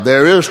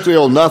There is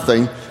still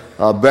nothing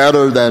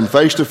better than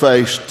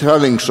face-to-face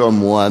telling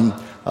someone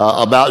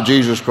about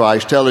Jesus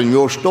Christ, telling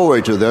your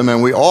story to them,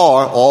 and we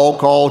are all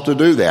called to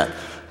do that.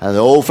 And the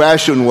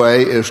old-fashioned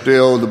way is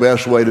still the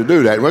best way to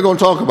do that. And we're going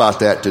to talk about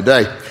that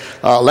today.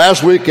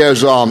 Last week,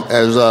 as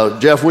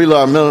Jeff Wheeler,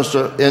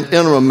 our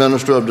interim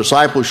minister of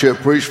discipleship,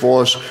 preached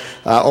for us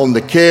on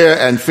the care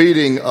and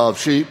feeding of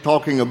sheep,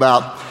 talking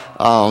about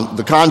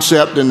the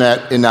concept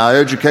in our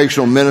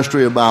educational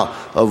ministry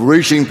of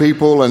reaching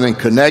people and then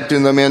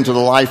connecting them into the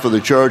life of the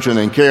church and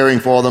then caring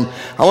for them.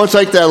 I want to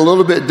take that a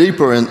little bit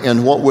deeper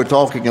in what we're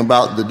talking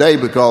about today,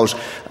 because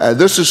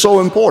this is so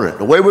important.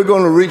 The way we're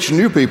going to reach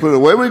new people, the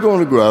way we're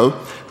going to grow,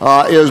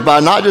 is by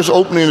not just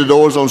opening the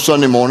doors on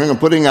Sunday morning and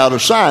putting out a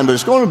sign, but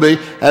it's going to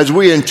be as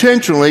we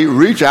intentionally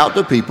reach out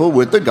to people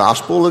with the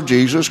gospel of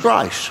Jesus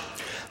Christ.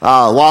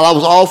 While I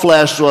was off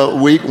last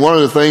week, one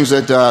of the things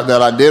that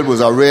I did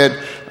was I read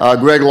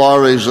Greg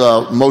Laurie's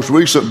most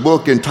recent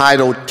book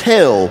entitled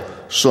Tell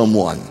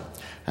Someone.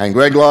 And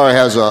Greg Laurie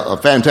has a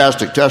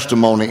fantastic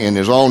testimony in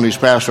his own. He's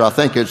pastor, I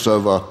think it's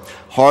of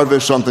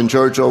Harvest something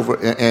church over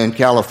in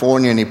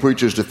California, and he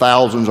preaches to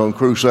thousands on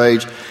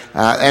crusades.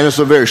 And it's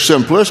a very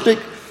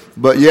simplistic,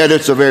 but yet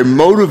it's a very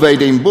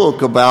motivating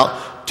book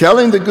about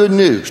telling the good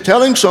news,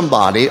 telling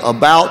somebody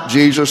about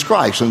Jesus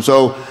Christ. And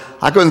so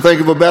I couldn't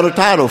think of a better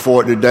title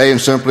for it today,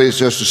 and simply it's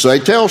just to say,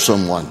 tell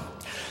someone.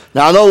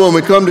 Now, I know when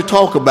we come to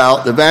talk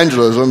about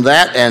evangelism,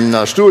 that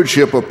and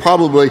stewardship are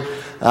probably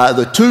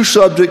the two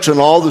subjects in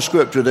all the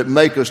Scripture that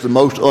make us the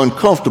most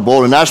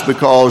uncomfortable, and that's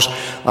because,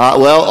 a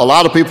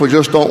lot of people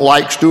just don't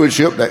like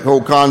stewardship, that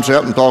whole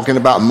concept, and talking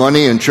about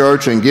money and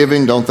church and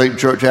giving, don't think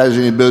church has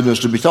any business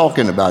to be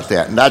talking about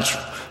that, and that's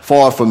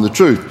far from the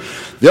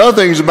truth. The other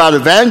things about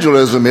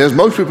evangelism is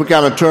most people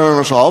kind of turn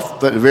us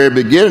off at the very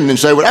beginning and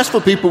say, well, that's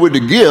for people with the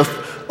gift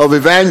of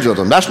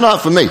evangelism. That's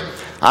not for me.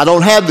 I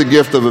don't have the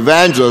gift of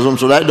evangelism,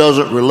 so that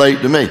doesn't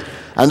relate to me.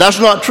 And that's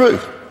not true.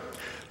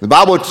 The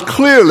Bible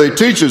clearly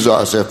teaches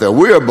us if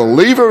we're a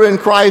believer in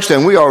Christ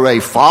and we are a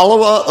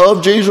follower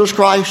of Jesus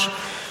Christ,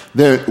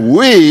 then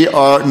we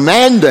are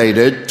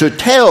mandated to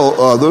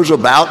tell others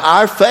about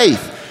our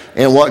faith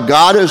and what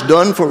God has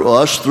done for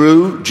us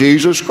through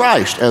Jesus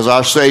Christ as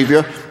our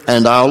Savior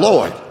and our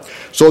Lord.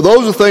 So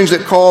those are things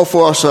that call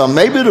for us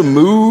maybe to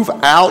move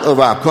out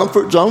of our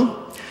comfort zone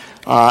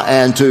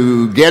and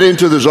to get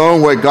into the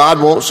zone where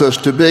God wants us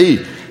to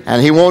be.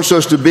 And He wants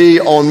us to be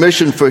on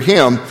mission for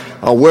Him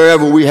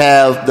wherever we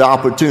have the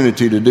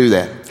opportunity to do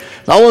that.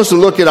 Now, I want us to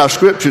look at our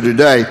scripture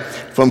today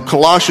from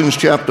Colossians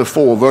chapter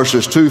 4,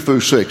 verses 2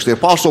 through 6. The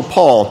Apostle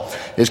Paul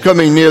is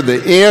coming near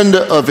the end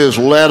of his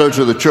letter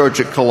to the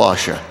church at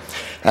Colossia.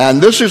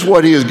 And this is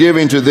what he is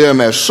giving to them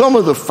as some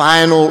of the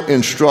final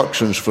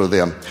instructions for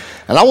them.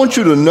 And I want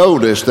you to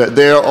notice that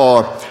there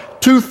are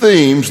two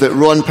themes that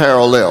run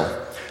parallel.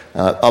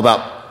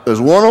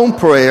 There's one on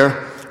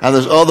prayer and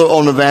there's other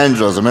on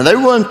evangelism. And they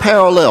run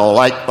parallel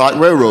like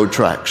railroad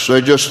tracks.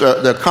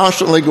 They're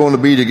constantly going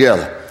to be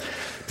together.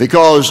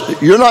 Because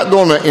you're not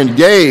going to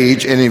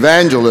engage in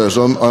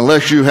evangelism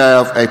unless you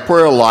have a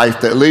prayer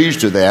life that leads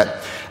to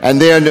that. And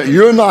then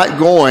you're not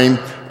going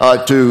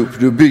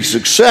to be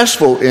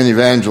successful in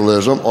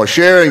evangelism or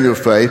sharing your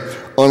faith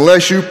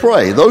unless you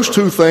pray. Those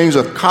two things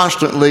are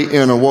constantly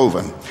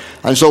interwoven.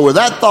 And so with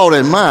that thought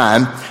in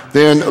mind,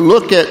 then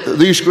look at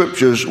these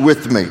scriptures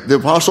with me. The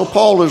Apostle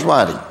Paul is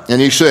writing,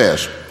 and he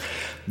says,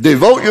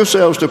 devote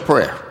yourselves to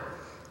prayer,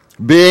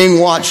 being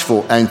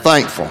watchful and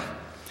thankful,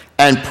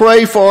 and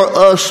pray for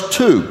us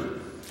too,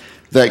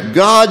 that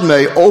God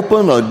may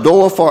open a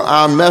door for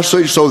our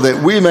message so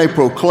that we may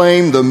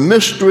proclaim the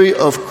mystery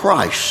of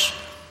Christ,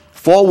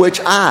 for which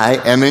I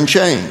am in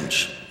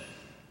chains.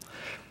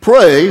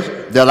 Pray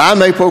that I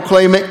may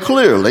proclaim it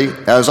clearly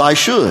as I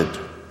should.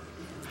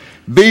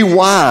 Be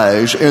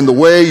wise in the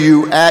way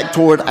you act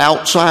toward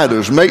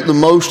outsiders. Make the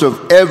most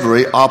of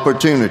every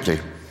opportunity.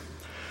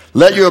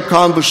 Let your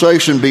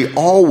conversation be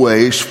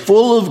always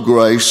full of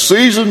grace,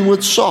 seasoned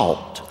with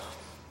salt,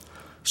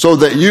 so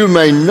that you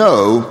may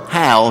know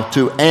how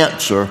to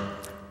answer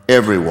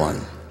everyone.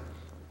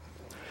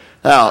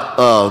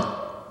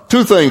 Now,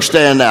 two things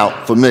stand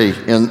out for me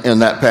in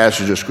that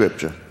passage of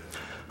Scripture.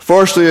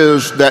 First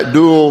is that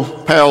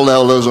dual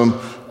parallelism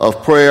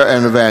of prayer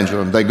and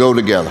evangelism. They go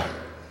together.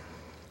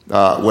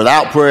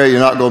 Without prayer,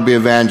 you're not going to be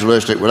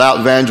evangelistic. Without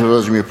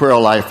evangelism, your prayer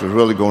life is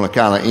really going to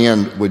kind of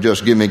end with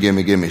just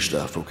gimme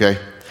stuff, okay?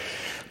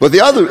 But the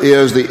other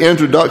is the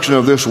introduction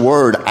of this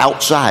word,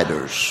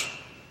 outsiders.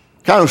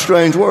 Kind of a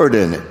strange word,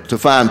 isn't it, to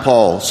find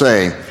Paul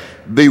saying,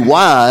 be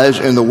wise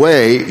in the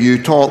way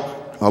you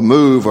talk or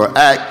move or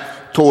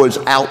act towards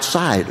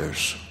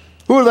outsiders.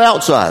 Who are the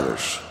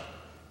outsiders?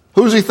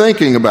 Who's he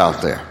thinking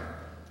about there?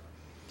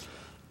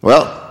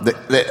 Well,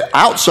 the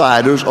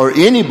outsiders are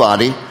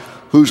anybody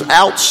who's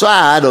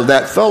outside of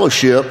that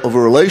fellowship of a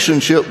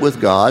relationship with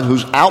God,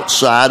 who's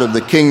outside of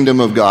the kingdom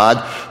of God,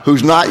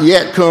 who's not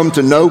yet come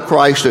to know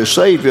Christ as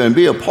Savior and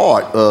be a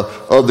part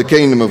of the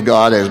kingdom of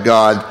God as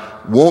God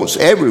wants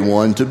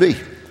everyone to be.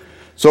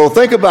 So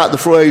think about the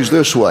phrase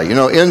this way,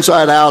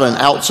 inside out and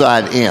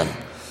outside in.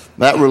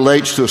 That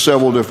relates to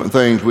several different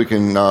things we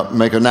can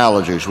make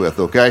analogies with,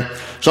 okay?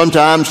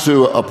 Sometimes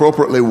to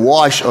appropriately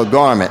wash a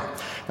garment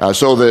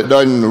so that it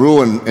doesn't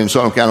ruin in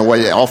some kind of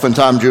way.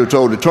 Oftentimes you're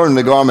told to turn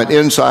the garment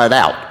inside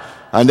out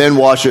and then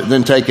wash it and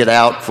then take it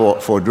out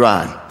for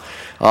drying.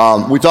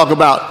 We talk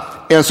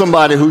about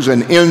somebody who's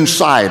an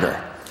insider.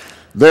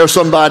 There's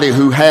somebody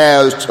who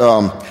has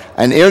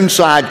an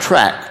inside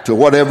track to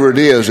whatever it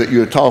is that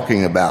you're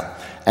talking about.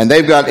 And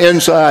they've got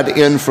inside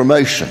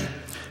information.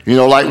 You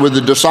know, like with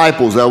the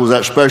disciples, there was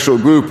that special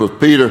group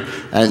of Peter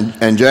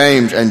and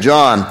James and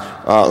John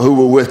who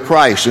were with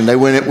Christ, and they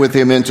went with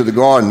him into the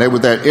garden. They were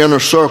that inner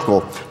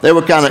circle. They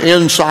were kind of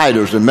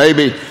insiders, and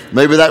maybe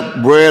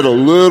that bred a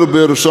little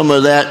bit of some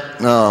of that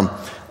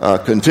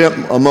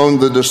contempt among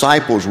the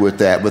disciples with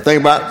that. But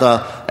think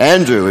about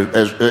Andrew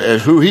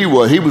as who he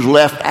was. He was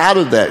left out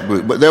of that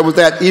group. But there was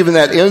even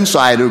that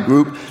insider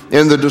group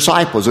in the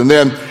disciples. And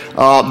then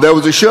there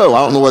was a show,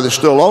 I don't know whether it's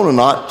still on or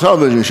not,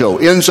 television show,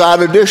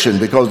 Inside Edition,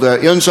 because there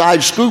are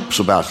inside scoops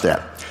about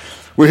that.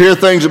 We hear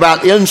things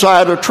about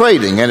insider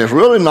trading, and it's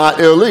really not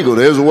illegal.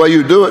 There's a way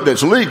you do it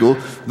that's legal.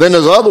 Then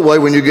there's another way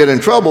when you get in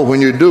trouble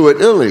when you do it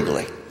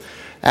illegally.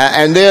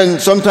 And then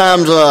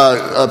sometimes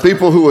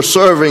people who are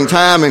serving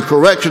time in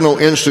correctional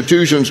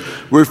institutions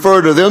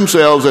refer to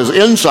themselves as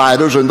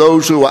insiders, and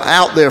those who are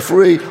out there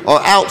free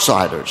are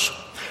outsiders.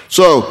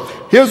 So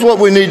here's what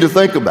we need to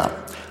think about.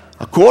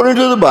 According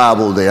to the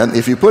Bible, then,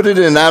 if you put it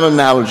in that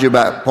analogy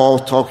about Paul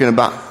talking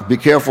about be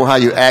careful how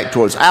you act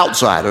towards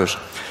outsiders,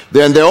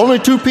 then there are only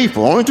two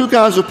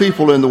kinds of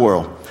people in the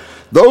world.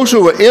 Those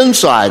who are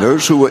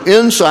insiders, who are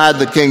inside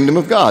the kingdom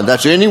of God.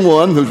 That's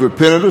anyone who's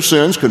repented of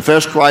sins,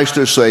 confessed Christ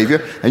as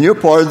Savior, and you're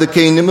part of the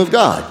kingdom of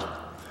God.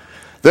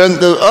 Then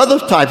the other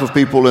type of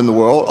people in the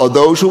world are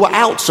those who are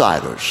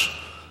outsiders.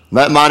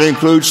 That might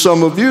include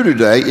some of you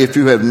today if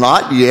you have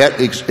not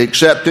yet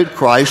accepted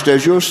Christ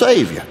as your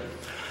Savior.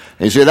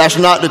 And you see, that's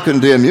not to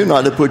condemn you,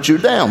 not to put you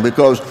down,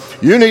 because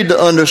you need to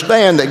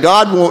understand that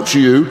God wants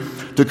you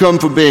to come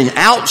from being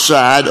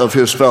outside of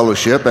His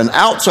fellowship and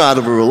outside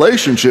of a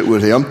relationship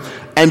with Him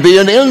and be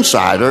an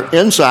insider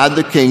inside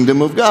the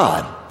kingdom of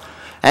God.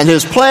 And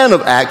His plan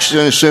of action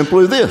is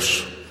simply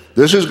this.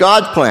 This is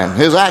God's plan,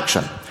 His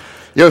action.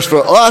 It's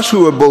for us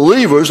who are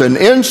believers and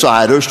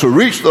insiders to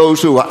reach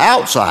those who are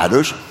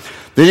outsiders.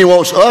 Then He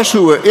wants us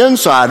who are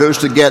insiders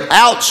to get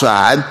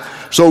outside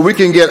so we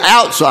can get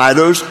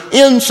outsiders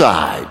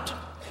inside.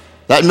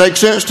 That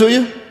makes sense to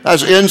you?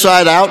 That's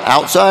inside out,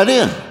 outside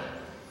in.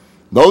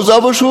 Those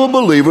of us who are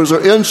believers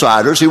are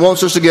insiders. He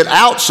wants us to get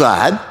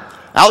outside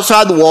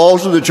the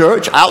walls of the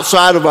church,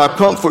 outside of our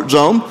comfort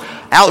zone,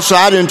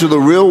 outside into the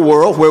real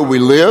world where we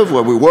live,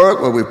 where we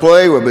work, where we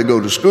play, where we go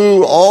to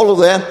school, all of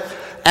that,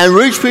 and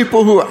reach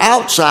people who are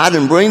outside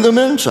and bring them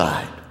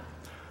inside.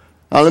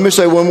 Now, let me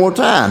say one more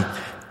time.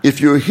 If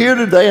you're here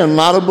today and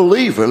not a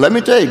believer, let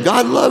me tell you,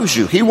 God loves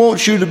you. He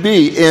wants you to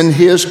be in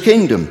His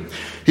kingdom.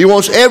 He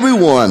wants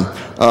everyone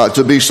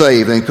to be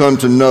saved and come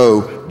to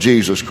know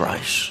Jesus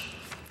Christ.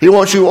 He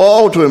wants you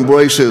all to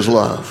embrace His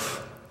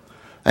love.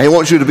 And He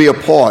wants you to be a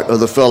part of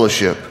the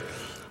fellowship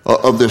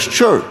of this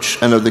church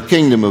and of the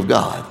kingdom of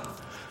God.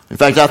 In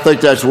fact, I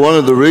think that's one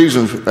of the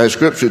reasons, as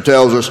Scripture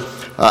tells us,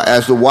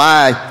 as to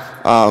why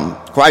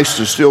Christ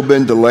has still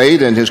been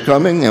delayed in His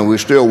coming, and we're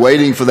still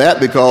waiting for that,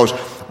 because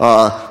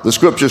the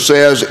Scripture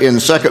says in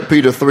 2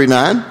 Peter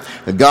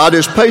 3:9, that God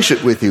is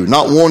patient with you,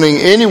 not wanting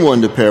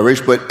anyone to perish,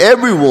 but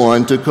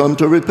everyone to come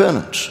to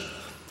repentance.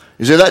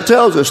 You see, that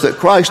tells us that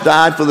Christ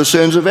died for the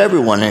sins of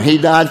everyone, and He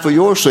died for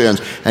your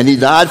sins, and He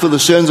died for the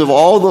sins of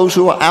all those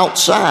who are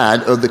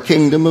outside of the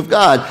kingdom of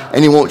God,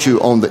 and He wants you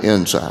on the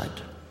inside.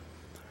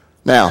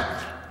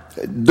 Now,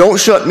 don't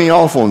shut me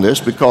off on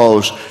this,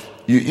 because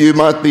you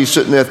might be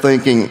sitting there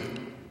thinking,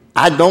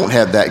 I don't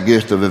have that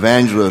gift of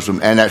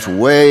evangelism, and that's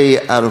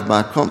way out of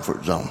my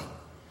comfort zone.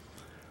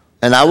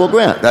 And I will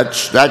grant,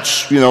 that's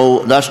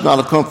not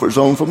a comfort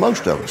zone for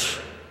most of us.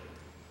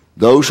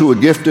 Those who are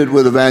gifted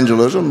with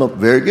evangelism are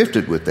very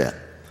gifted with that.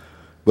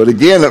 But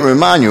again, let me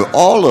remind you,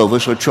 all of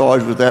us are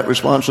charged with that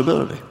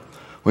responsibility.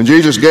 When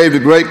Jesus gave the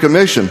Great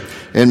Commission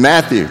in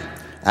Matthew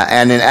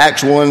and in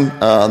Acts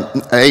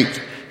 1:8,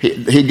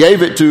 he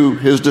gave it to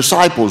His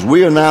disciples.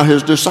 We are now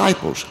His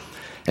disciples.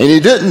 And He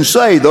didn't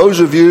say, those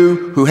of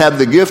you who have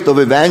the gift of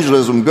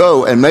evangelism,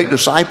 go and make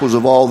disciples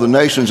of all the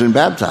nations and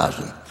baptize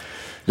them.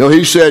 No,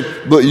 He said,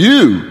 but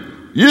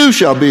you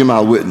shall be my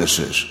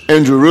witnesses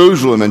in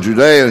Jerusalem and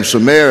Judea and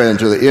Samaria and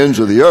to the ends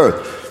of the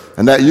earth.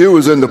 And that you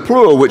is in the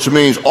plural, which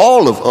means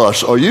all of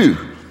us are you.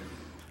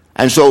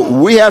 And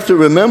so we have to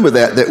remember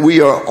that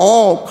we are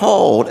all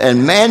called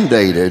and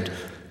mandated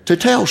to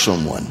tell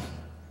someone.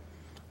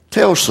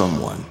 Tell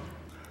someone.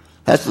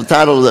 That's the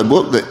title of that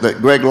book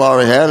that Greg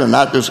Laurie had, and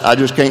I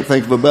just can't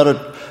think of a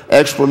better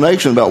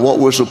explanation about what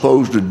we're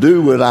supposed to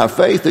do with our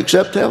faith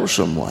except tell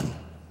someone.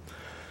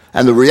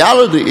 And the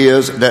reality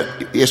is that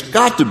it's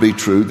got to be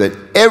true that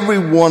every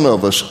one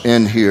of us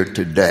in here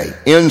today,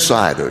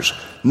 insiders,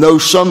 know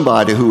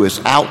somebody who is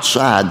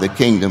outside the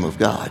kingdom of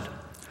God.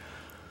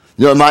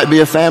 You know, it might be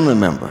a family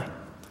member.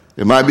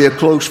 It might be a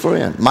close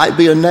friend. It might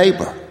be a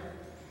neighbor.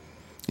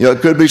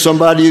 It could be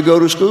somebody you go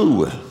to school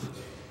with,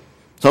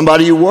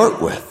 somebody you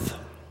work with.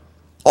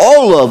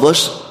 All of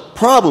us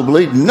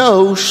probably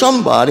know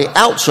somebody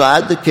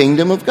outside the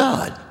kingdom of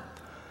God.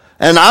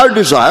 And our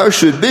desire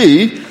should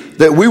be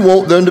that we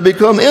want them to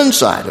become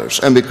insiders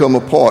and become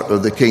a part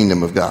of the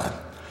kingdom of God.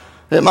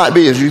 It might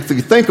be as you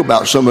think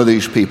about some of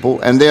these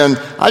people, and then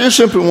I just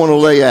simply want to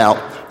lay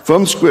out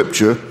from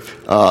Scripture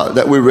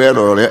that we read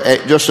earlier,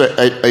 just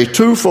a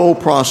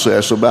twofold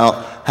process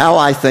about how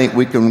I think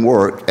we can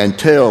work and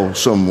tell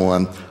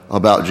someone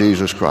about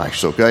Jesus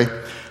Christ, okay?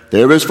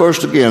 There is,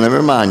 first again, let me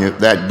remind you,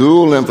 that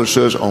dual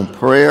emphasis on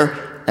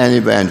prayer and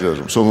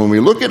evangelism. So when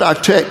we look at our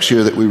text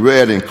here that we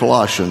read in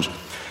Colossians,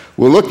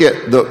 we'll look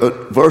at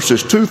the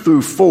verses 2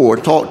 through 4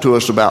 talk to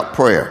us about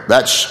prayer.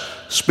 That's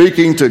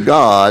speaking to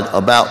God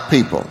about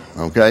people,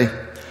 okay?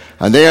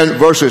 And then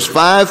verses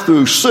 5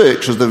 through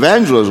 6 is the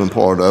evangelism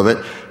part of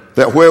it,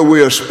 that where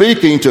we are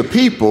speaking to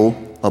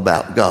people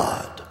about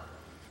God.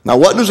 Now,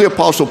 what does the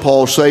Apostle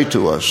Paul say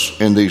to us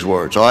in these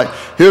words? All right,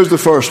 here's the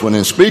first one.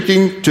 In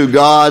speaking to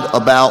God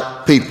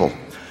about people,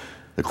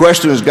 the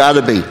question has got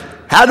to be,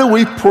 how do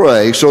we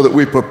pray so that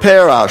we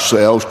prepare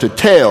ourselves to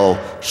tell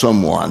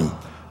someone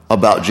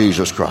about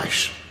Jesus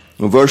Christ?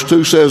 Well, verse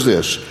 2 says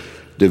this,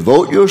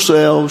 devote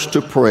yourselves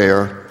to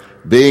prayer,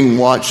 being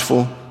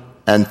watchful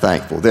and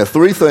thankful. There are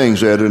three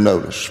things there to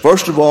notice.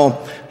 First of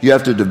all, you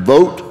have to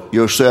devote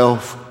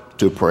yourself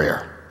to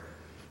prayer.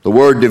 The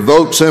word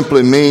devote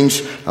simply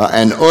means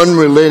an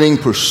unrelenting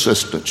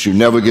persistence. You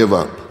never give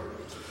up.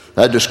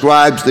 That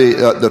describes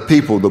the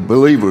people, the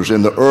believers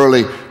in the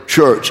early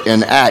church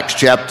in Acts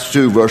chapter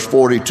 2, verse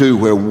 42,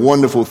 where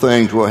wonderful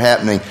things were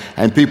happening,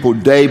 and people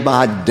day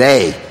by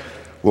day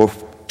were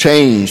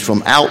changed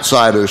from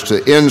outsiders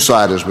to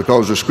insiders,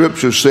 because the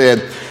Scripture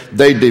said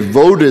they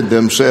devoted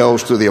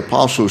themselves to the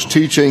apostles'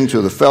 teaching,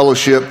 to the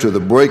fellowship, to the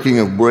breaking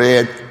of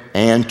bread,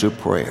 and to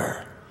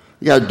prayer.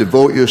 You got to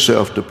devote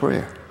yourself to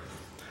prayer.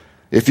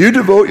 If you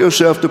devote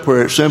yourself to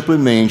prayer, it simply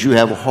means you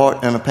have a heart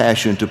and a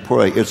passion to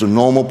pray. It's a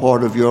normal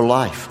part of your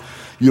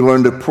life. You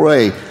learn to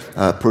pray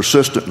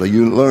persistently.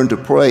 You learn to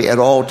pray at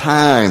all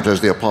times,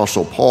 as the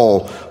Apostle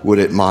Paul would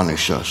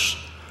admonish us.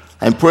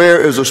 And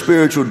prayer is a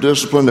spiritual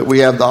discipline that we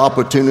have the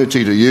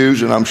opportunity to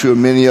use, and I'm sure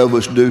many of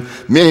us do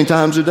many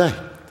times a day.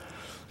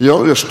 You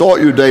don't just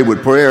start your day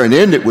with prayer and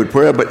end it with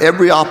prayer, but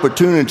every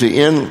opportunity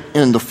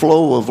in the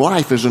flow of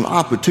life is an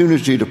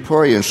opportunity to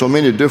pray in so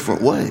many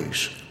different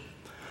ways.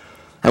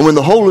 And when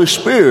the Holy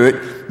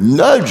Spirit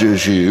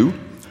nudges you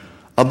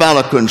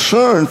about a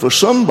concern for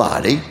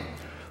somebody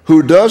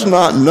who does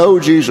not know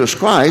Jesus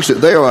Christ,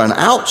 that they are an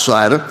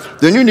outsider,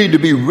 then you need to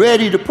be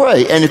ready to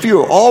pray. And if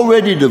you are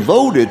already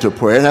devoted to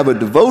prayer and have a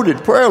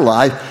devoted prayer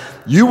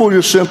life, you will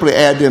just simply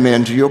add them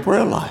into your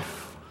prayer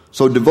life.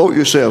 So devote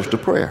yourselves to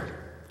prayer.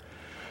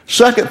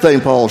 Second thing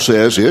Paul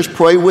says is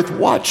pray with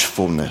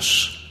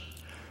watchfulness.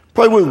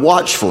 Pray with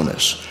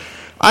watchfulness.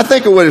 I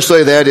think a way to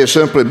say that is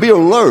simply be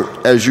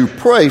alert as you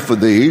pray for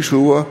these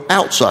who are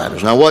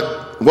outsiders. Now,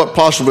 what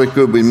possibly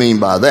could we mean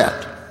by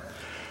that?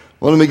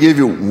 Well, let me give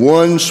you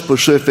one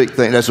specific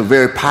thing. That's a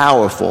very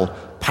powerful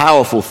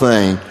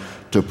thing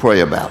to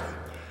pray about.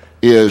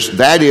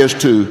 That is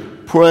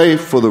to pray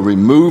for the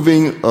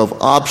removing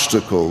of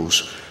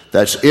obstacles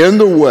that's in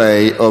the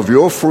way of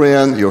your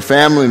friend, your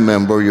family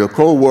member, your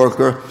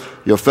co-worker,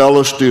 your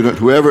fellow student,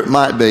 whoever it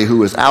might be,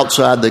 who is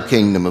outside the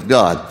kingdom of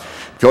God.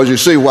 Because you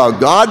see, while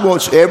God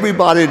wants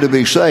everybody to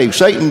be saved,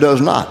 Satan does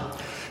not.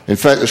 In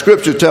fact, the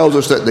Scripture tells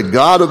us that the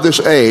God of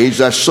this age,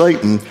 that's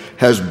Satan,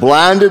 has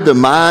blinded the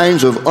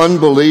minds of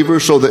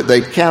unbelievers so that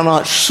they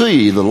cannot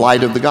see the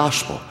light of the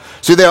gospel.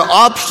 See, there are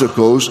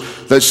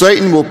obstacles that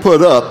Satan will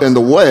put up in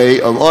the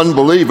way of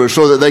unbelievers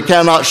so that they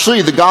cannot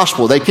see the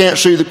gospel. They can't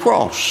see the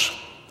cross.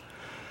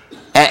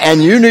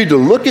 And you need to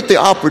look at the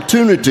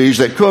opportunities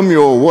that come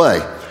your way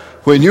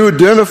when you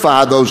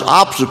identify those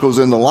obstacles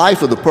in the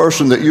life of the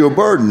person that you're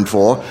burdened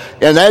for,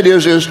 and that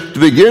is to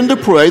begin to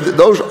pray that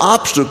those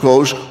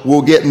obstacles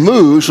will get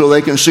moved so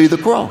they can see the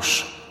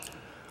cross.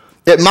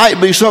 It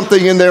might be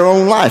something in their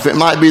own life. It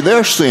might be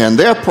their sin,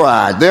 their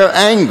pride, their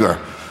anger,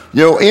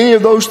 any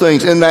of those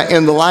things in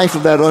the life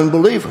of that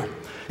unbeliever.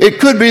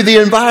 It could be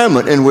the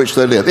environment in which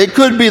they live. It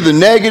could be the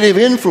negative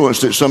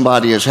influence that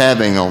somebody is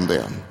having on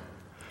them.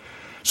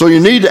 So you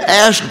need to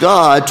ask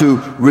God to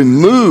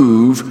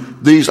remove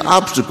these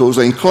obstacles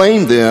and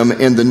claim them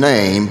in the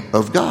name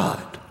of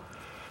God.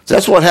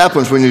 That's what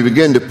happens when you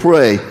begin to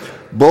pray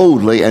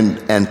boldly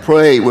and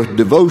pray with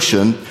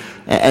devotion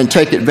and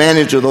take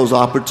advantage of those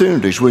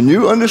opportunities. When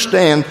you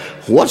understand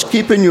what's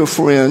keeping your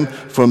friend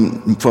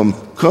from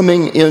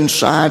coming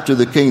inside to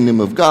the kingdom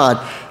of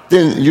God,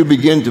 then you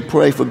begin to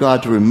pray for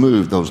God to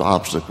remove those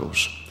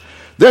obstacles.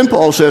 Then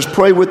Paul says,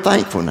 pray with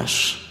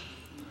thankfulness.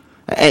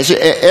 And so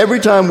every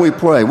time we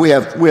pray, we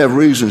have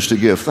reasons to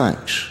give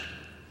thanks.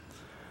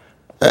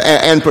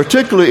 And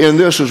particularly in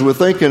this, as we're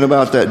thinking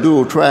about that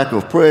dual track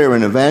of prayer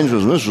and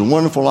evangelism, this is a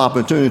wonderful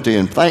opportunity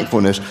in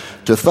thankfulness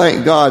to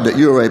thank God that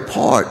you're a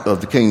part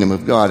of the kingdom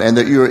of God and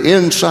that you're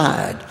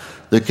inside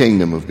the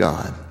kingdom of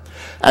God.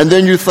 And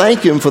then you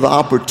thank him for the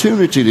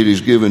opportunity that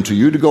he's given to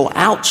you to go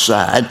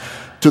outside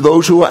to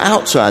those who are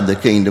outside the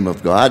kingdom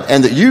of God,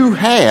 and that you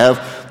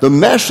have the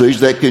message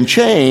that can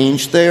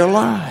change their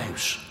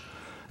lives.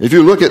 If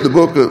you look at the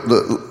book,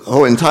 the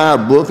whole entire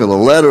book of the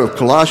letter of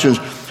Colossians,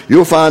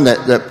 you'll find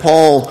that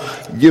Paul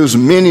gives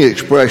many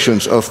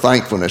expressions of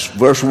thankfulness.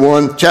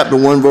 Chapter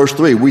 1, verse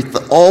 3, we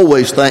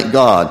always thank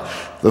God,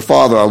 the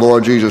Father, our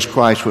Lord Jesus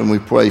Christ, when we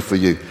pray for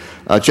you.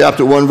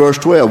 Chapter 1, verse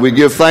 12, we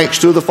give thanks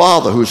to the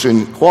Father who's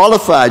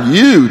qualified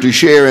you to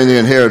share in the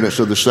inheritance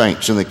of the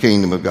saints in the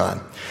kingdom of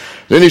God.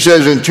 Then he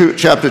says in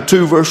chapter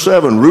 2, verse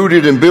 7,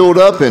 rooted and built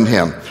up in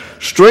him,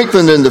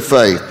 strengthened in the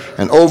faith,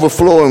 and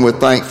overflowing with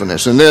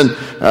thankfulness. And then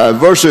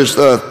verses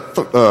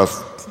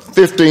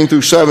 15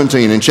 through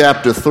 17 in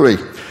chapter 3,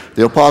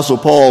 the Apostle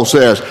Paul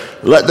says,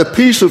 let the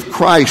peace of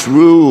Christ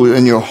rule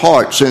in your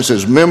heart, since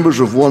as members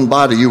of one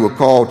body you were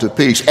called to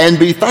peace, and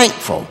be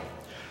thankful.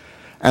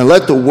 And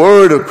let the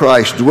word of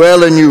Christ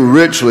dwell in you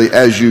richly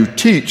as you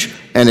teach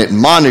and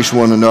admonish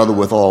one another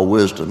with all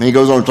wisdom. And he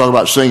goes on to talk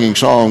about singing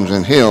songs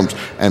and hymns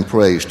and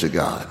praise to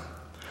God.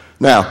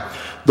 Now,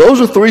 those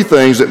are three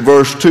things that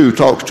verse 2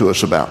 talks to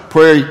us about.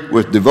 Pray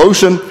with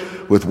devotion,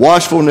 with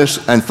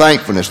watchfulness, and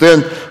thankfulness.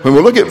 Then, when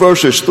we look at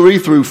verses 3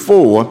 through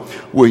 4,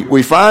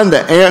 we find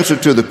the answer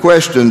to the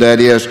question that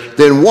is,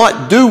 then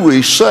what do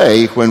we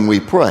say when we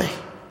pray?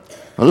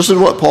 Now listen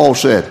to what Paul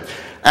said.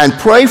 And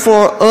pray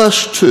for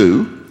us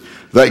too,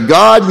 that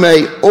God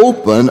may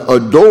open a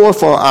door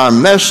for our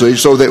message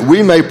so that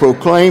we may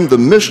proclaim the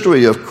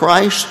mystery of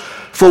Christ,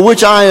 for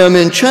which I am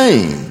in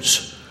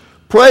chains.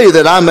 Pray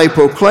that I may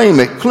proclaim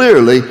it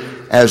clearly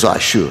as I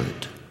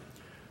should.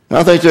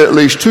 Now, I think there are at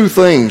least two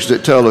things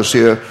that tell us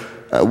here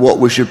what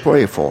we should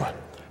pray for.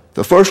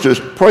 The first is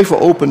pray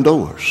for open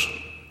doors.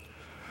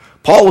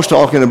 Paul was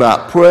talking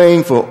about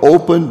praying for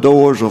open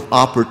doors of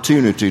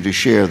opportunity to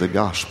share the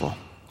gospel.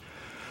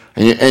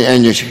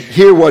 And you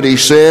hear what he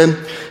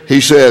said? He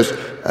says,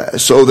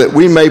 so that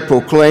we may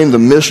proclaim the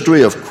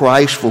mystery of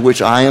Christ for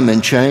which I am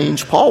in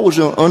chains. Paul was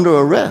under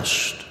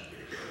arrest.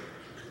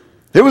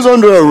 He was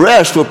under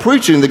arrest for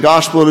preaching the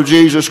gospel of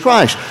Jesus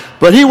Christ.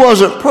 But he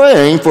wasn't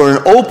praying for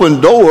an open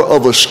door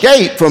of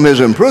escape from his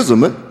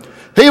imprisonment.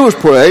 He was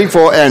praying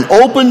for an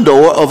open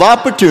door of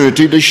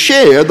opportunity to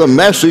share the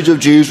message of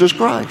Jesus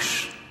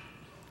Christ.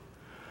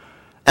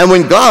 And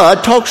when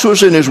God talks to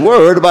us in his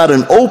word about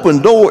an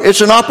open door,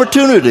 it's an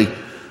opportunity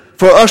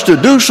for us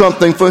to do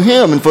something for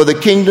him and for the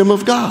kingdom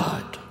of God.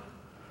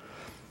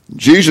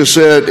 Jesus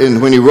said,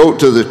 when he wrote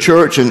to the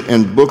church in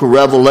the book of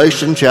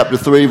Revelation, chapter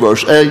 3,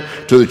 verse 8,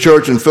 to the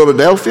church in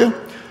Philadelphia,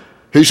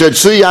 he said,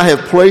 see, I have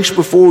placed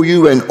before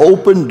you an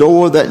open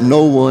door that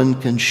no one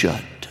can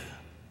shut.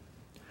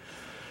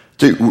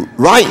 See,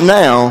 right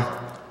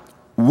now,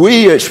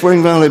 we at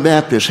Spring Valley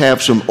Baptist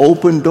have some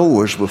open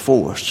doors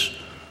before us.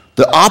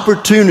 The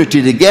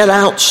opportunity to get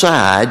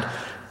outside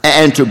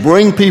and to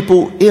bring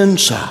people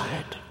inside.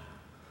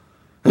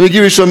 Let me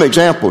give you some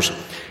examples.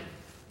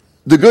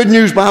 The Good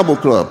News Bible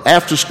Club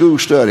after school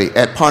study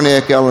at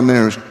Pontiac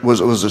Elementary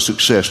was a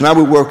success. Now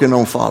we're working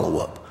on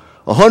follow-up.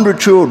 100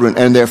 children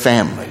and their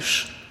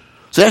families.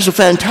 So that's a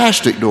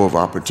fantastic door of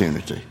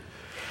opportunity.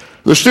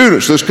 The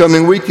students this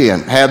coming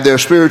weekend have their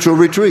spiritual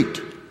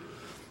retreat.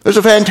 There's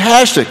a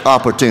fantastic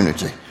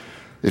opportunity.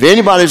 If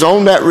anybody's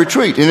on that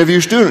retreat, any of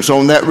you students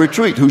on that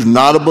retreat who's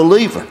not a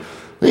believer,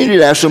 then you need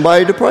to ask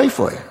somebody to pray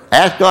for you.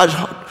 Ask God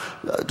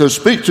to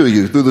speak to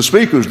you through the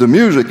speakers, the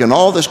music, and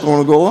all that's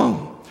going to go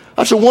on.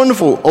 That's a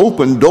wonderful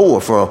open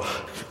door for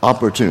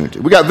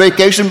opportunity. We got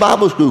Vacation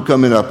Bible School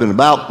coming up in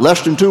about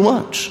less than 2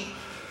 months.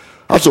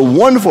 That's a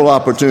wonderful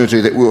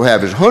opportunity that we'll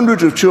have, as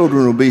hundreds of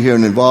children will be here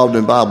and involved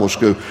in Bible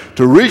school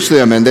to reach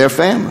them and their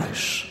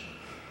families.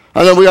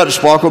 I know we got the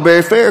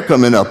Sparkleberry Fair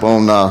coming up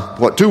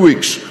on, 2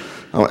 weeks,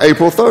 on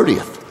April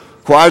 30th.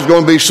 Choir's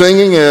going to be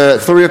singing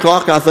at 3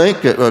 o'clock, I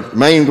think, at the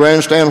main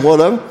grandstand,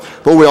 whatever.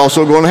 But we're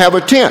also going to have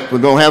a tent. We're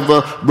going to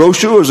have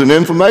brochures and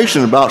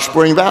information about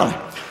Spring Valley.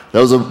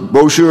 There was a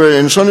brochure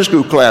in Sunday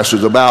school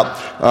classes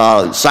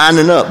about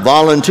signing up,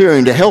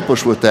 volunteering to help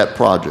us with that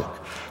project.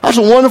 That's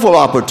a wonderful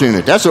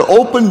opportunity. That's an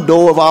open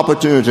door of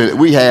opportunity that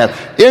we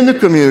have in the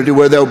community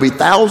where there will be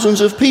thousands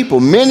of people,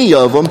 many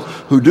of them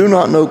who do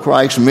not know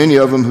Christ, many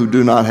of them who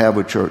do not have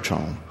a church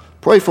home.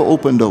 Pray for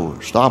open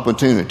doors,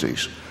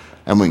 opportunities.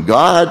 And when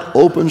God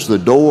opens the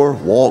door,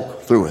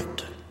 walk through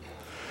it.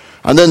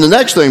 And then the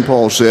next thing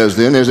Paul says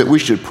then is that we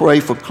should pray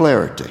for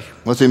clarity.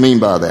 What's he mean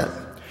by that?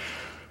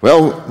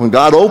 Well, when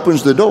God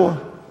opens the door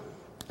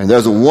and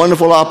there's a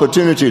wonderful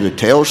opportunity to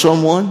tell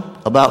someone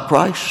about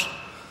Christ,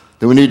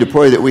 then we need to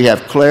pray that we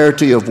have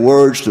clarity of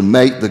words to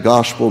make the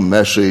gospel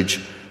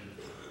message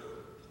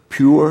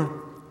pure,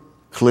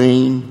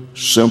 clean,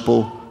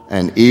 simple,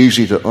 and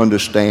easy to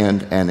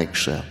understand and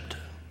accept.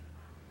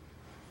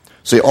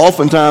 See,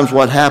 oftentimes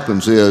what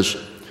happens is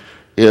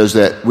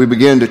that we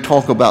begin to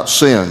talk about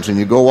sins, and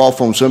you go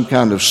off on some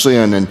kind of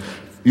sin, and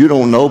you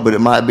don't know, but it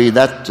might be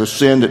that's the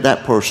sin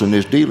that person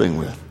is dealing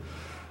with.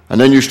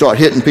 And then you start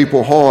hitting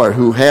people hard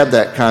who have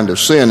that kind of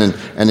sin,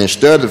 and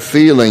instead of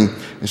feeling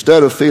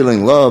instead of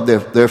feeling love,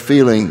 they're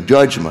feeling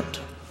judgment.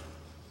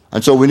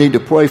 And so we need to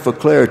pray for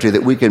clarity,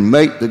 that we can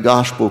make the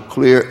gospel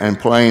clear and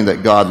plain,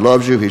 that God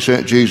loves you. He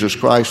sent Jesus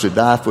Christ to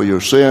die for your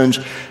sins,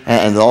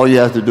 and all you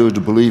have to do is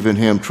to believe in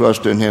him,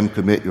 trust in him,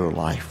 commit your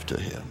life to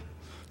him.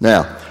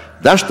 Now,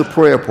 that's the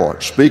prayer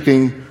part,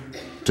 speaking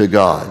to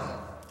God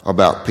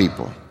about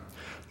people.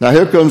 Now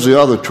here comes the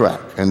other track,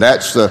 and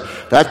that's the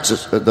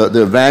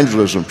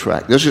evangelism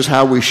track. This is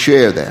how we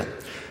share that.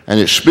 And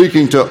it's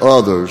speaking to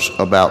others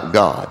about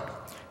God.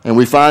 And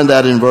we find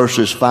that in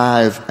verses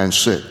 5 and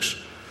 6.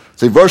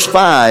 See, verse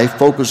 5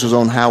 focuses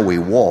on how we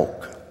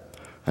walk,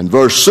 and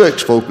verse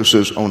 6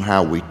 focuses on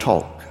how we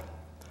talk.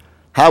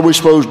 How are we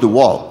supposed to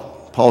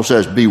walk? Paul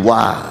says, be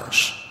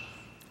wise.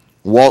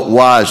 Walk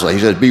wisely. He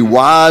says, be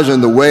wise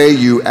in the way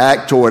you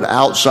act toward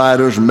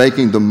outsiders,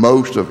 making the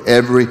most of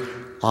every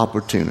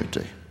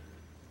opportunity.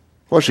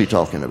 What's he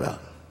talking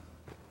about?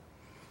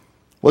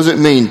 What does it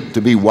mean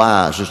to be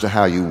wise as to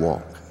how you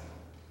walk?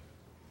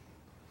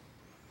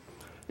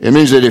 It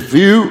means that if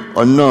you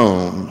are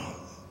known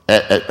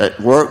at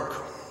work,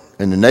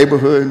 in the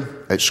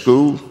neighborhood, at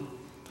school,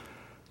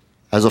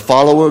 as a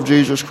follower of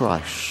Jesus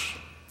Christ,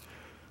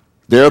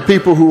 there are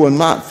people who are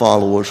not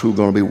followers who are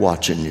going to be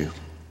watching you.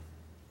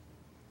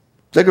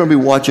 They're going to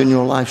be watching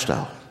your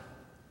lifestyle.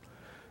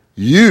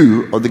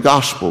 You are the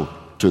gospel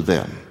to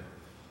them.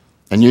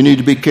 And you need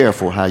to be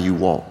careful how you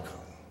walk.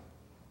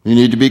 You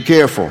need to be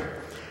careful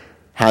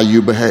how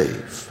you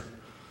behave.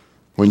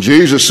 When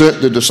Jesus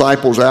sent the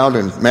disciples out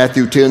in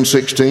Matthew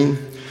 10:16,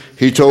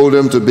 he told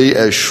them to be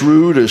as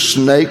shrewd as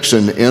snakes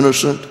and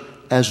innocent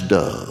as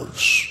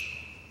doves.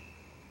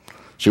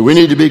 So we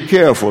need to be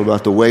careful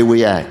about the way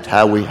we act,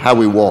 how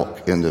we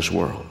walk in this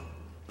world.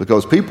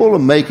 Because people are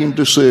making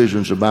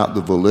decisions about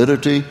the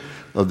validity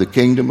of the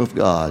kingdom of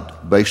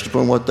God based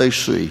upon what they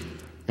see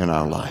in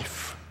our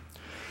life.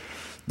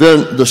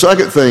 Then the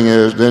second thing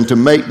is then to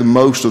make the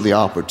most of the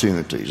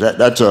opportunities.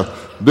 That's a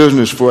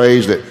business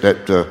phrase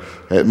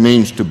that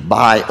means to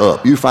buy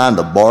up. You find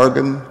a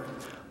bargain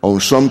on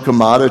some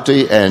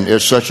commodity and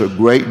it's such a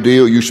great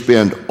deal, you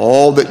spend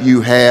all that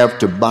you have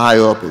to buy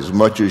up as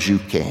much as you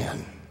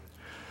can.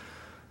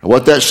 And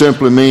what that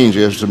simply means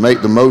is to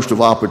make the most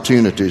of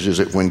opportunities, is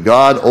that when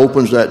God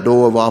opens that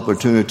door of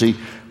opportunity,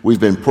 we've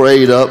been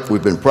prayed up,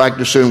 we've been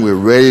practicing, we're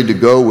ready to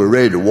go, we're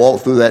ready to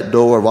walk through that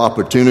door of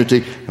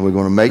opportunity, and we're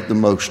going to make the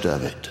most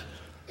of it.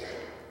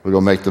 We're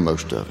going to make the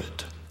most of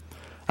it.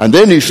 And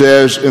then he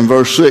says in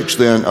verse 6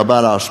 then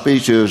about our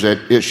speech is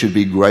that it should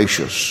be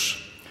gracious.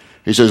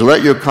 He says,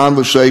 let your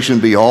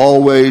conversation be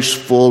always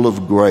full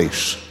of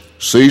grace,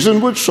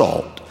 seasoned with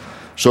salt,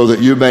 so that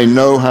you may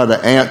know how to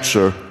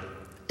answer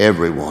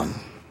everyone.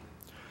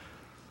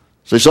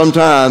 See,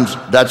 sometimes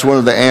that's one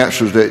of the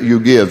answers that you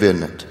give,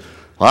 isn't it?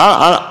 Well,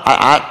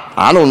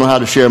 I don't know how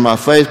to share my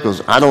faith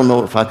because I don't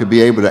know if I could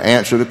be able to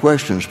answer the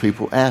questions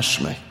people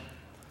ask me.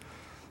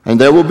 And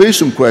there will be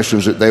some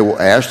questions that they will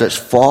ask that's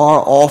far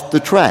off the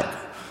track.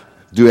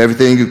 Do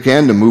everything you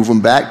can to move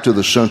them back to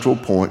the central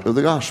point of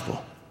the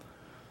gospel.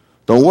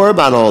 Don't worry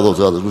about all those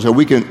others.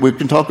 We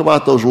can talk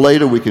about those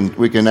later. We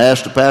can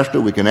ask the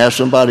pastor. We can ask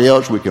somebody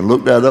else. We can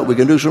look that up. We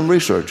can do some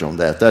research on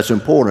that. That's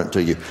important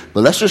to you.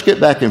 But let's just get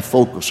back and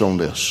focus on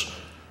this.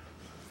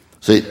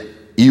 See,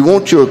 you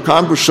want your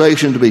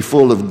conversation to be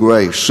full of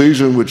grace,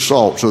 seasoned with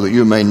salt, so that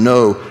you may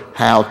know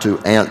how to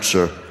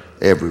answer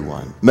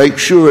everyone. Make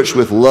sure it's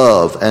with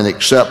love and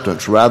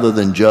acceptance rather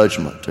than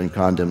judgment and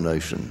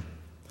condemnation.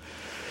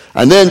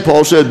 And then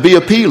Paul said, be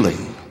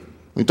appealing.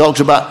 He talks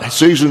about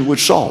seasoned with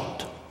salt.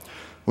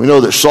 We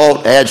know that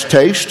salt adds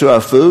taste to our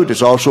food.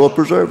 It's also a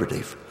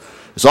preservative.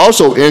 It's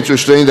also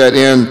interesting that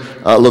in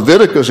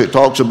Leviticus it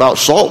talks about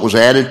salt was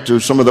added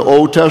to some of the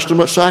Old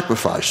Testament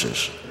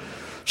sacrifices.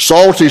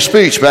 Salty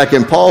speech back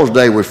in Paul's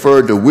day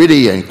referred to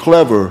witty and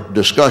clever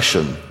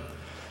discussion.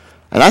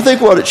 And I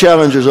think what it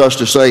challenges us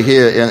to say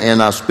here,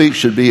 and our speech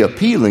should be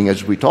appealing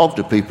as we talk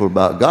to people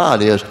about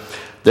God, is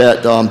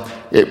that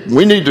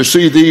we need to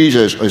see these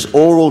as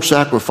oral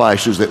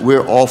sacrifices that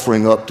we're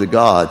offering up to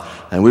God.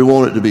 And we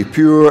want it to be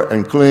pure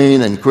and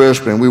clean and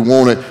crisp, and we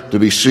want it to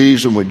be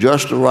seasoned with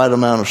just the right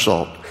amount of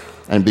salt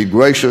and be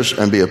gracious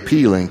and be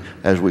appealing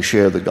as we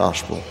share the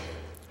gospel.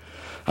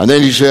 And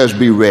then he says,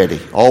 be ready.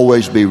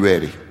 Always be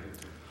ready.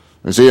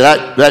 And see,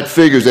 that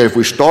figures that if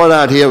we start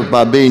out here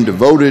by being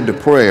devoted to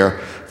prayer,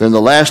 then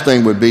the last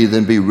thing would be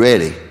then be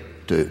ready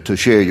to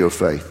share your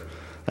faith.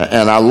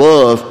 And I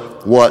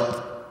love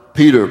what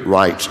Peter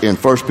writes in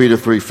 1 Peter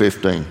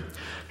 3:15.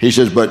 He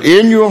says, but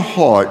in your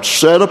heart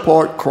set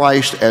apart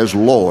Christ as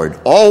Lord.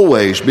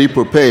 Always be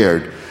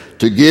prepared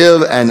to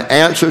give an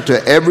answer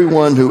to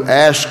everyone who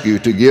asks you,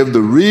 to give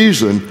the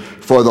reason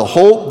for the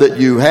hope that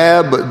you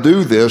have, but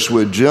do this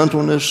with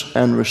gentleness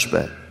and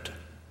respect.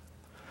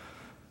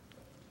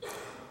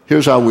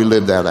 Here's how we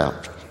live that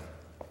out.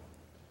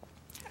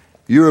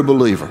 You're a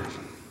believer.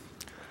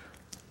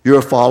 You're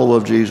a follower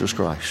of Jesus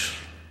Christ.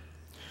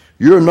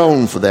 You're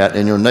known for that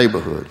in your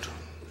neighborhood,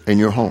 in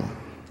your home,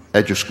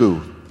 at your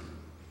school.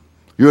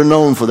 You're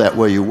known for that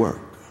where you work.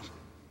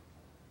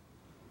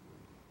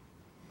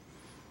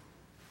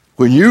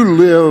 When you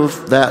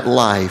live that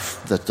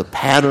life, that's the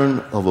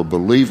pattern of a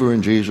believer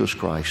in Jesus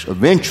Christ,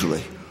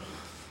 eventually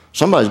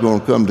somebody's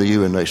going to come to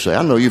you and they say,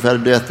 I know you've had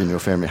a death in your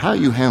family. How are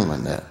you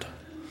handling that?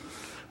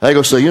 They're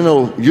going to say, you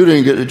know, you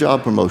didn't get the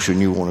job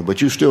promotion you wanted,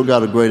 but you still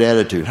got a great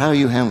attitude. How are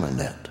you handling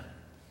that?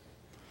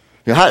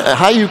 You know,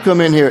 how you come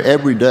in here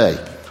every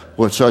day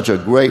with such a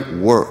great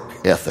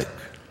work ethic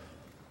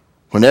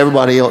when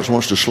everybody else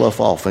wants to slough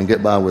off and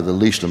get by with the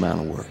least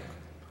amount of work?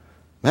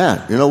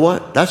 Man, you know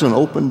what? That's an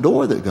open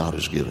door that God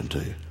has given to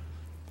you.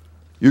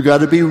 You got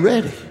to be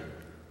ready.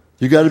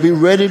 You got to be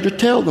ready to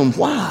tell them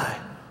why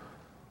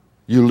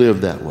you live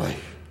that way.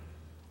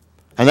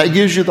 And that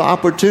gives you the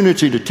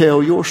opportunity to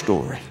tell your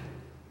story.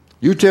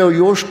 You tell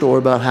your story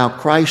about how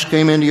Christ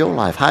came into your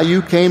life, how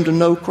you came to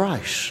know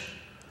Christ,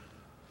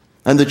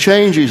 and the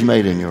change He's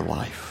made in your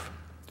life.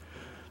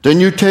 Then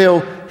you tell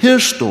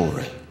His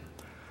story,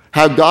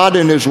 how God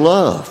in His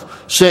love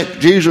sent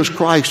Jesus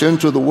Christ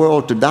into the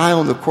world to die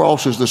on the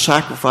cross as the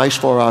sacrifice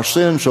for our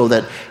sins so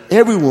that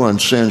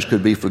everyone's sins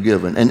could be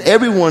forgiven, and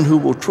everyone who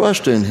will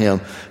trust in Him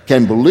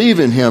can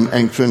believe in Him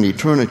and spend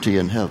eternity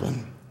in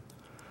heaven.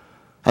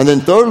 And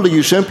then thirdly,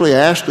 you simply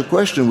ask the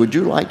question, would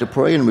you like to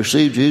pray and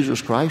receive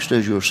Jesus Christ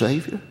as your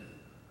Savior?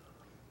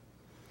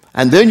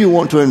 And then you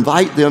want to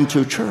invite them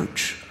to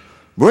church.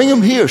 Bring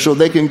them here so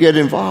they can get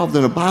involved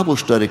in a Bible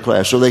study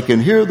class, so they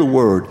can hear the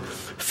Word,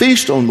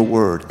 feast on the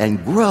Word,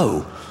 and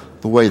grow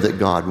the way that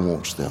God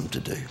wants them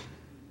to do.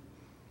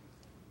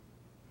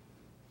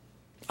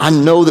 I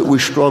know that we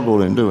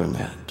struggle in doing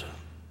that.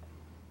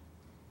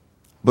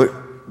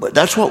 But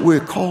that's what we're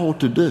called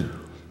to do.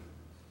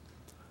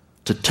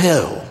 To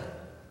tell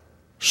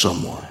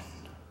someone.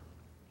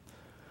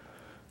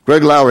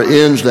 Greg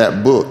Laurie ends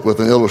that book with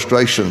an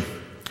illustration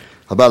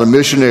about a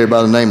missionary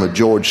by the name of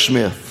George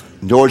Smith.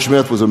 George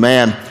Smith was a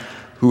man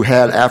who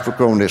had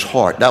Africa on his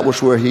heart. That was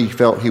where he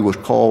felt he was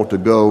called to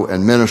go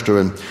and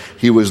minister. And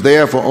he was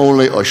there for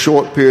only a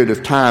short period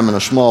of time in a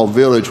small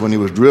village when he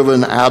was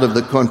driven out of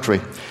the country.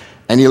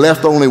 And he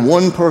left only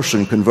one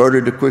person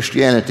converted to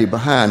Christianity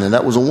behind, and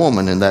that was a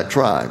woman in that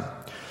tribe.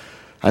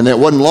 And it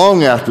wasn't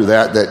long after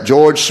that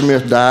George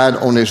Smith died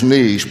on his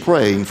knees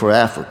praying for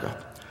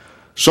Africa.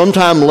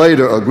 Sometime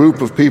later, a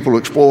group of people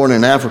exploring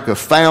in Africa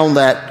found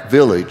that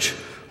village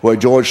where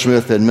George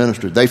Smith had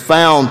ministered. They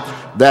found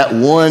that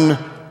one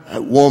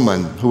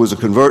woman who was a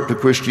convert to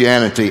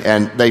Christianity,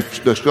 and they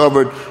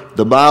discovered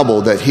the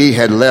Bible that he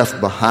had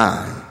left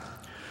behind.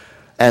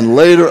 And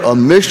later, a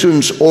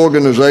missions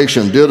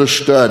organization did a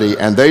study,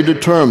 and they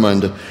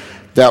determined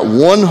that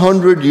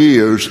 100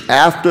 years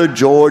after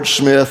George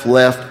Smith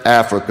left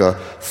Africa,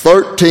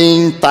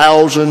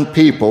 13,000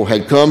 people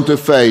had come to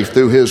faith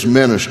through his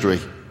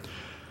ministry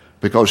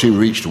because he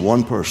reached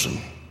one person.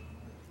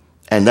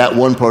 And that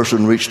one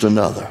person reached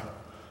another.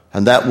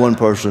 And that one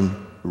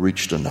person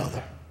reached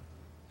another.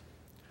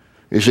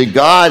 You see,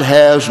 God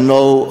has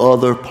no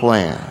other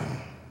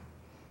plan.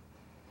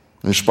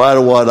 In spite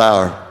of what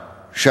our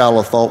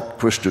shallow thought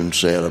Christians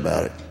said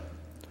about it.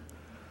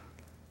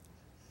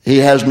 He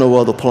has no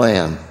other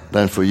plan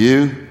than for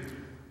you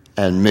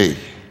and me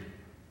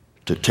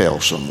to tell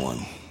someone.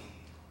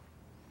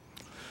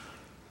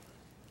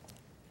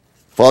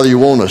 Father, you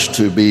want us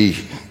to be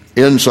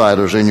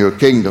insiders in your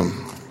kingdom,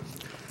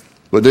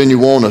 but then you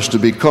want us to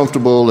be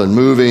comfortable and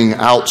moving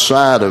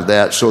outside of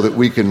that so that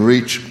we can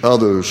reach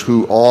others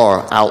who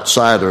are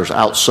outsiders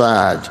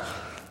outside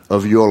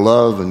of your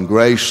love and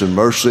grace and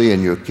mercy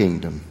and your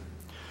kingdom.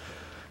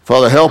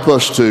 Father, help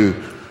us to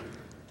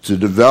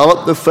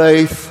develop the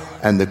faith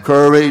and the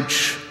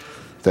courage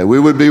that we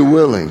would be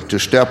willing to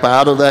step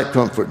out of that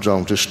comfort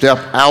zone, to step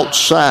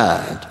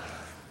outside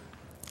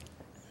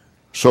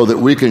so that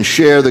we can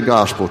share the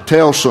gospel,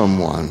 tell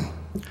someone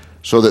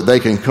so that they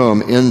can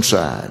come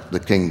inside the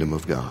kingdom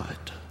of God.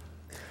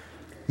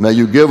 May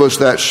you give us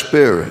that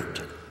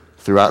spirit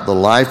throughout the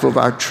life of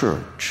our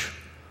church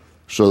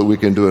so that we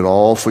can do it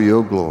all for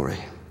your glory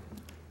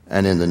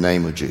and in the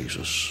name of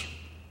Jesus.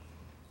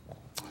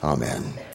 Amen.